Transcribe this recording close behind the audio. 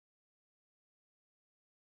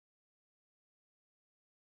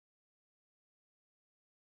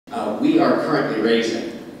We are currently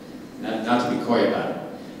raising, not to be coy about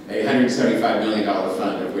it, a $175 million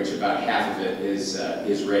fund, of which about half of it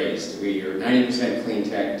is raised. We are 90% clean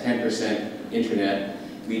tech, 10% internet.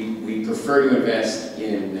 We prefer to invest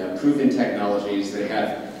in proven technologies that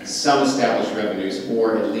have some established revenues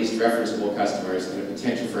or at least referenceable customers and a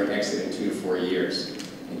potential for an exit in 2 to 4 years.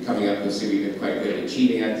 And coming up, you'll see we've been quite good at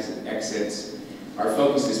achieving exits. Our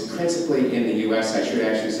focus is principally in the US, I should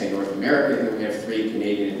actually say North America, and we have 3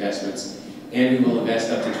 Canadian investments, and we will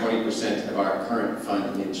invest up to 20% of our current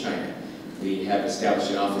fund in China. We have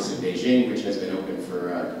established an office in Beijing, which has been open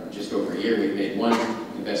for just over a year. We've made 1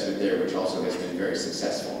 investment there, which also has been very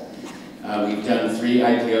successful. We've done 3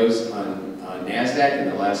 IPOs on NASDAQ in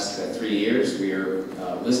the last 3 years. We are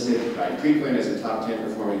listed by Preqin as a top 10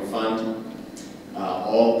 performing fund.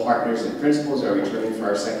 All partners and principals are returning for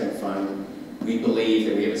our second fund. We believe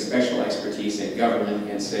that we have a special expertise in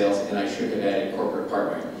government and sales, and I should have added corporate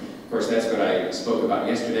partnering. Of course, that's what I spoke about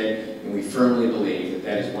yesterday, and we firmly believe that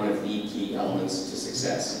that is one of the key elements to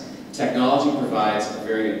success. Technology provides a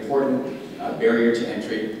very important barrier to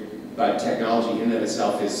entry, but technology in and of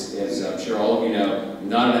itself is, as I'm sure all of you know,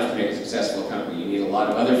 not enough to make a successful company. You need a lot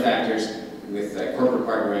of other factors, with corporate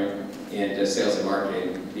partnering and sales and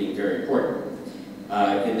marketing being very important.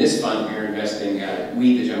 In this fund, we are investing,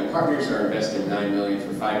 we, the general partners, are investing $9 million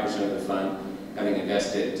for 5% of the fund, having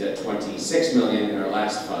invested $26 million in our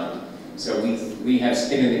last fund. So we have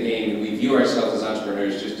skin in the game, and we view ourselves as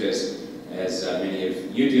entrepreneurs just as many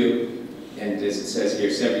of you do. And as it says here,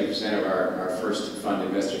 70% of our first fund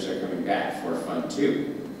investors are coming back for Fund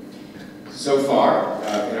 2. So far,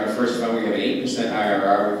 in our first fund, we have an 8%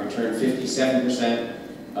 IRR. We've returned 57%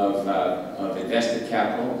 of invested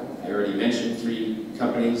capital. I already mentioned 3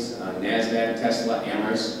 companies, NASDAQ, Tesla,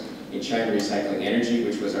 Amherst, in China Recycling Energy,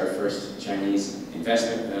 which was our first Chinese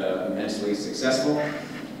investment, immensely successful.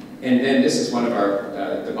 And then this is one of our,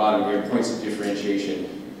 at the bottom here, points of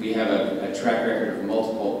differentiation. We have a track record of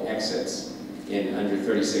multiple exits in under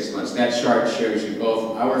 36 months. That chart shows you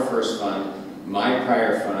both our first fund, my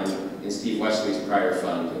prior fund, and Steve Wesley's prior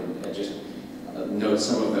fund. And just note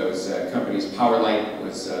some of those companies. Powerlight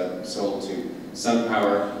was sold to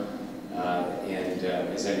SunPower. And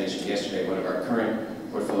as I mentioned yesterday, one of our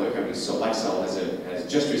current portfolio companies, Solexel, has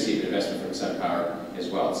just received an investment from SunPower as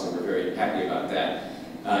well, so we're very happy about that.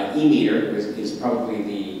 eMeter is probably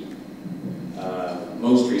the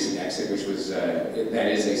most recent exit, which was, that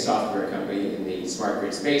is a software company in the smart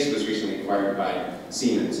grid space. It was recently acquired by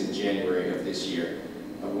Siemens in January of this year.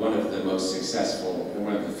 One of the most successful, and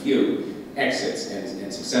one of the few exits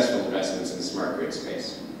and successful investments in the smart grid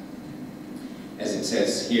space. As it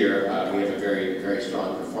says here, we have a very, very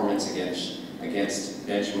strong performance against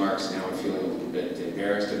benchmarks. Now I'm feeling a little bit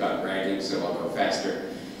embarrassed about bragging, so I'll go faster.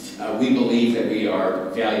 We believe that we are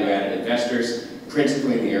value-added investors,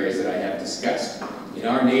 principally in the areas that I have discussed. In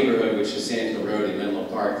our neighborhood, which is Sand Hill Road in Menlo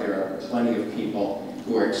Park, there are plenty of people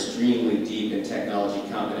who are extremely deep in technology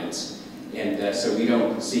competence. And so we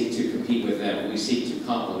don't seek to compete with them, we seek to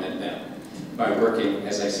complement them by working,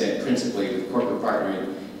 as I said, principally with corporate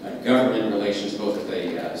partnering, government relations, both at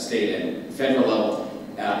the state and federal level,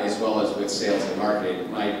 as well as with sales and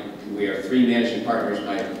marketing. We are 3 managing partners.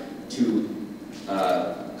 My 2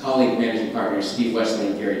 colleague managing partners, Steve Wesley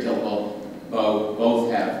and Gary Tilpel,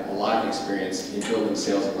 both have a lot of experience in building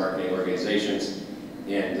sales and marketing organizations,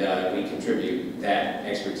 and we contribute that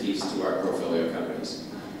expertise to our portfolio companies.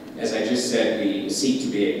 As I just said, we seek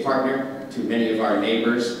to be a partner to many of our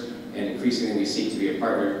neighbors, and increasingly we seek to be a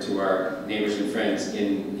partner to our neighbors and friends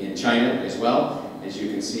in China as well. As you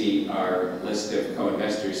can see, our list of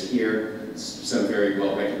co-investors here, some very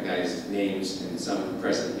well-recognized names and some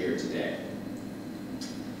present here today.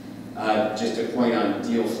 Just a point on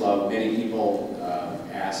deal flow. Many people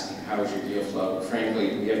ask, how is your deal flow?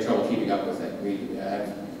 Frankly, we have trouble keeping up with it. We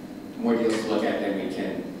have more deals to look at than we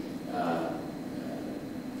can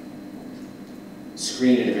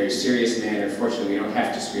screen in a very serious manner. Fortunately, we don't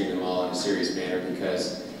have to screen them all in a serious manner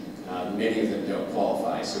because many of them don't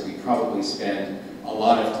qualify. So we probably spend a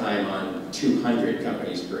lot of time on 200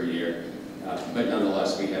 companies per year, but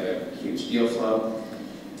nonetheless, we have a huge deal flow.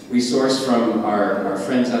 We source from our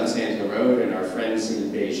friends on Sand Hill Road and our friends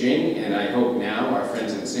in Beijing, and I hope now our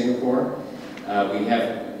friends in Singapore. We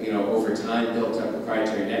have, over time built up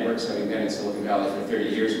proprietary networks, having been in Silicon Valley for 30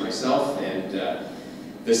 years myself, and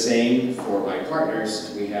the same for my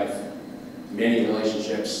partners. We have many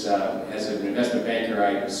relationships. As an investment banker,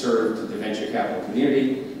 I served the venture capital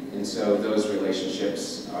community, and so those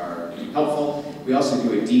relationships are helpful. We also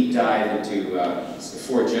do a deep dive into the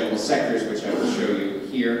 4 general sectors, which I will show you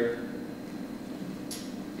here.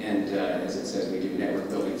 and as it says, we do network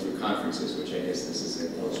building through conferences, which I guess this is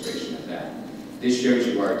an illustration of that. This shows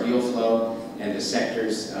you our deal flow and the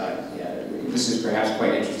sectors. This is perhaps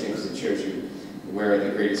quite interesting because it shows you where the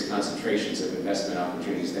greatest concentrations of investment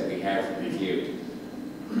opportunities that we have reviewed.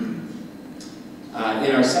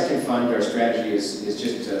 In our second fund, our strategy is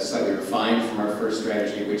just slightly refined from our first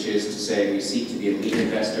strategy, which is to say we seek to be a lead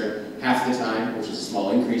investor half the time, which is a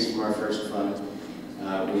small increase from our first fund.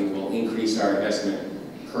 We will increase our investment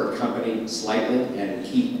per company slightly and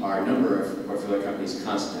keep our number of portfolio companies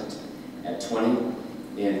constant at 20.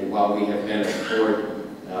 And while we have been a board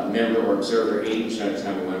member or observer 80% of the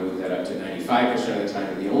time, we want to move that up to 95% of the time.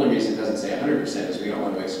 And the only reason it doesn't say 100% is we don't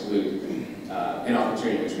want to exclude an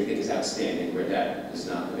opportunity which we think is outstanding where that is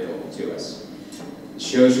not available to us. It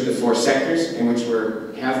shows you the 4 sectors in which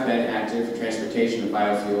we have been active: transportation and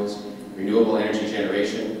biofuels, renewable energy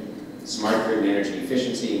generation, smart grid and energy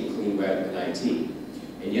efficiency, and clean web and IT.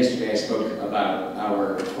 And yesterday I spoke about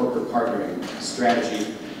our corporate partnering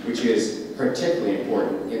strategy, which is particularly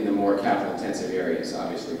important in the more capital-intensive areas,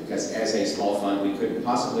 obviously, because as a small fund, we couldn't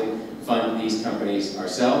possibly fund these companies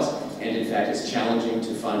ourselves, and in fact, it's challenging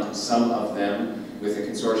to fund some of them with a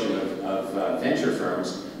consortium of venture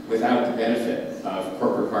firms without the benefit of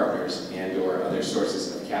corporate partners and or other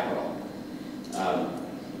sources of capital.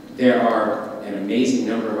 There are an amazing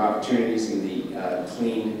number of opportunities in the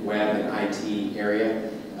clean web and IT area.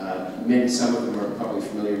 Some of them are probably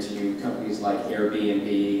familiar to you, companies like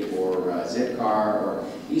Airbnb or Zipcar, or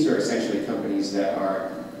these are essentially companies that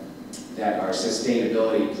are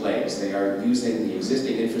sustainability plays. They are using the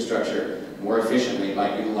existing infrastructure more efficiently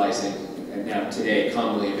by utilizing, now today,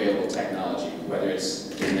 commonly available technology, whether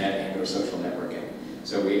it's internet and or social networking.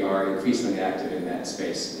 So we are increasingly active in that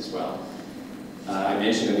space as well. I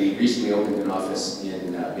mentioned that we recently opened an office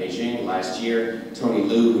in Beijing last year. Tony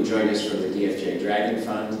Liu, who joined us from the DFJ Dragon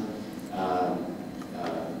Fund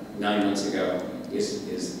 9 months ago,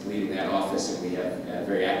 is leading that office, and we have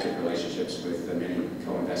very active relationships with many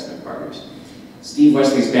co-investment partners. Steve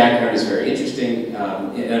Wesley's background is very interesting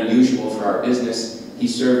and unusual for our business. He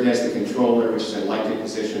served as the controller, which is an elected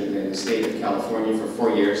position in the state of California, for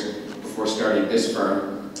 4 years before starting this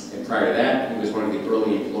firm. And prior to that, he was one of the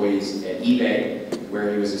early employees at eBay,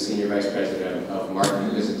 where he was a senior vice president of marketing,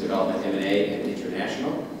 business development, M&A, and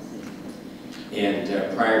international.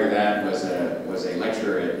 And prior to that, was a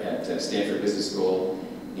lecturer at Stanford Business School,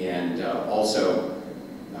 and also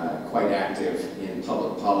quite active in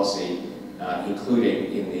public policy,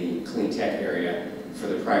 including in the Cleantech area for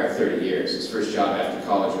the prior 30 years. His first job after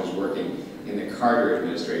college was working in the Carter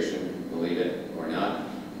administration, believe it or not,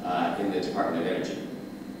 in the Department of Energy.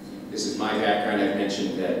 This is my background. I've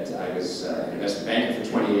mentioned that I was an investment banker for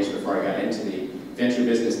 20 years before I got into the venture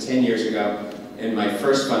business 10 years ago. And my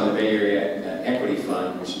first fund, the Bay Area Equity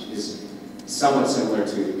Fund, which is somewhat similar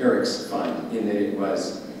to Eric's fund in that it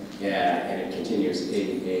was, and it continues,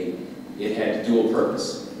 it had dual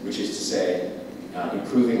purpose, which is to say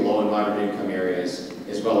improving low and moderate income areas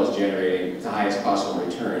as well as generating the highest possible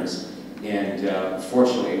returns. And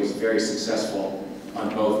fortunately, it was very successful on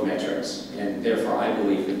both metrics, and therefore I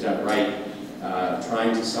believe that done right,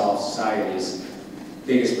 trying to solve society's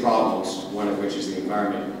biggest problems, one of which is the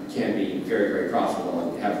environment, can be very, very profitable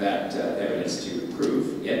and have that evidence to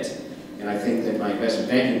prove it. And I think that my investment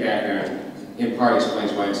banking background in part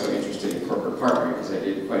explains why I'm so interested in corporate partnering, because I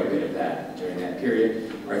did quite a bit of that during that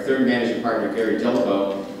period. Our third managing partner, Gary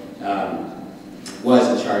Delabo, was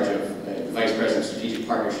in charge of Vice President of Strategic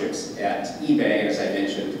Partnerships at eBay, and as I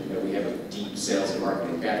mentioned, we have a deep sales and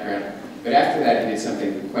marketing background. But after that, he did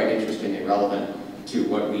something quite interesting and relevant to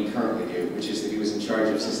what we currently do, which is that he was in charge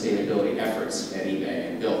of sustainability efforts at eBay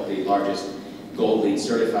and built the largest Gold LEED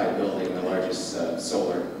certified building, the largest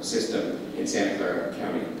solar system in Santa Clara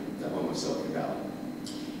County, the home of Silicon Valley.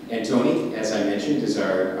 And Tony, as I mentioned, is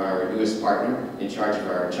our newest partner in charge of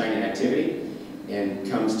our China activity and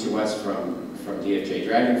comes to us from DFJ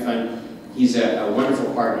Dragon Fund. He's a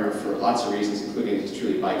wonderful partner for lots of reasons, including he's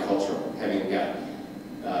truly bicultural, having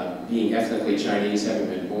being ethnically Chinese, having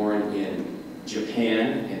been born in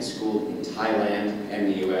Japan and schooled in Thailand and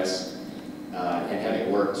the US, and having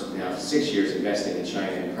worked now for 6 years investing in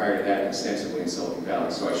China, and prior to that extensively in Silicon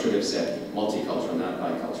Valley. So I should have said multicultural, not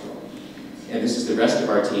bicultural. And this is the rest of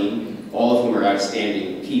our team, all of whom are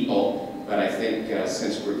outstanding people, but I think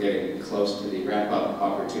since we're getting close to the wrap-up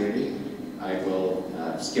opportunity, I will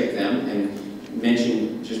skip them and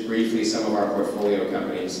mention just briefly some of our portfolio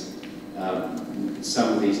companies.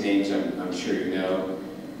 Some of these names I'm sure you know.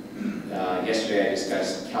 Yesterday I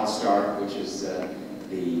discussed CalStar, which is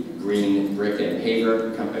the green brick and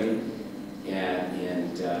paver company,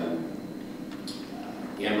 and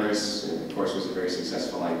Amherst, of course, was a very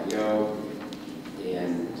successful IPO.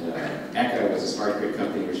 And ECA was a smart grid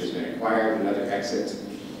company which has been acquired, another exit.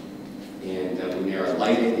 And Lunera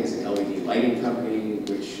Lighting is an LED lighting company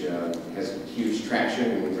which has huge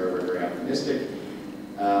traction, and we're very optimistic.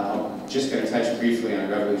 I'm just going to touch briefly on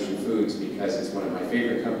Revolution Foods because it's one of my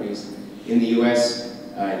favorite companies. In the US,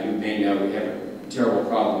 you may know we have a terrible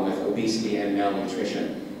problem with obesity and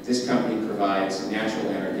malnutrition. This company provides natural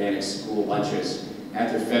and organic school lunches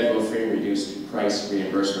at their federal free and reduced price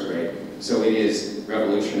reimbursement rate. So it is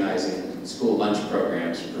revolutionizing school lunch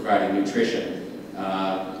programs, providing nutrition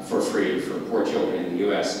for free for poor children in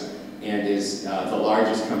the US, and is the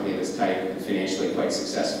largest company of its type and financially quite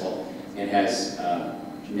successful, and has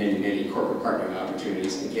many, many corporate partnering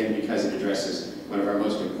opportunities, again, because it addresses one of our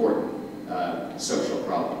most important social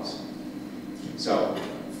problems. So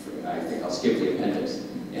I think I'll skip the appendix.